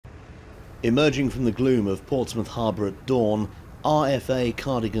Emerging from the gloom of Portsmouth Harbour at dawn, RFA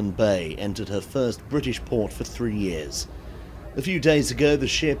Cardigan Bay entered her first British port for 3 years. A few days ago, the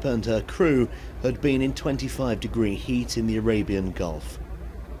ship and her crew had been in 25-degree heat in the Arabian Gulf.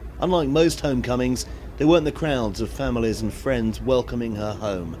 Unlike most homecomings, there weren't the crowds of families and friends welcoming her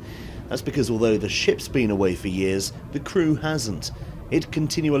home. That's because although the ship's been away for years, the crew hasn't. It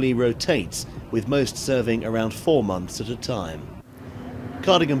continually rotates, with most serving around 4 months at a time.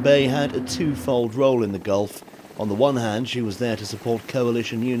 Cardigan Bay had a twofold role in the Gulf. On the one hand, she was there to support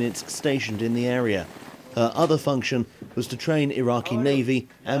coalition units stationed in the area. Her other function was to train Iraqi Navy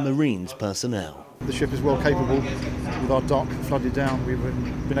and Marines personnel. The ship is well capable. With our dock flooded down, we've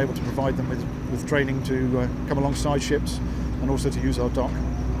been able to provide them with training to come alongside ships and also to use our dock.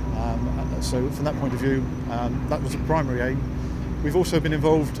 So from that point of view, that was the primary aim. We've also been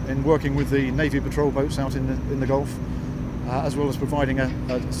involved in working with the Navy patrol boats out in the Gulf, as well as providing a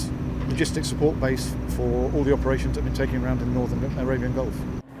logistics support base for all the operations that have been taken around in the northern Arabian Gulf.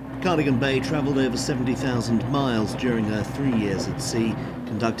 Cardigan Bay travelled over 70,000 miles during her 3 years at sea,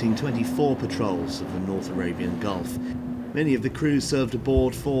 conducting 24 patrols of the North Arabian Gulf. Many of the crew served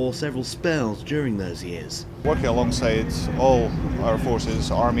aboard for several spells during those years. Working alongside all our forces,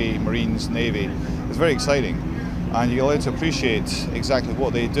 Army, Marines, Navy, is very exciting, and you're allowed to appreciate exactly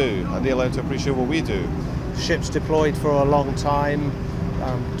what they do, and they're allowed to appreciate what we do. Ships deployed for a long time,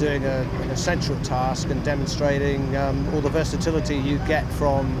 doing an essential task and demonstrating all the versatility you get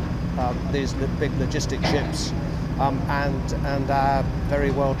from these big logistic ships and our very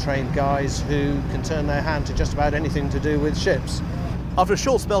well-trained guys who can turn their hand to just about anything to do with ships. After a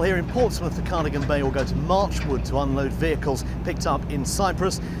short spell here in Portsmouth, the Cardigan Bay will go to Marchwood to unload vehicles picked up in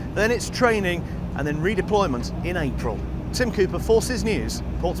Cyprus. Then it's training and then redeployment in April. Tim Cooper, Forces News,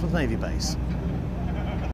 Portsmouth Navy Base.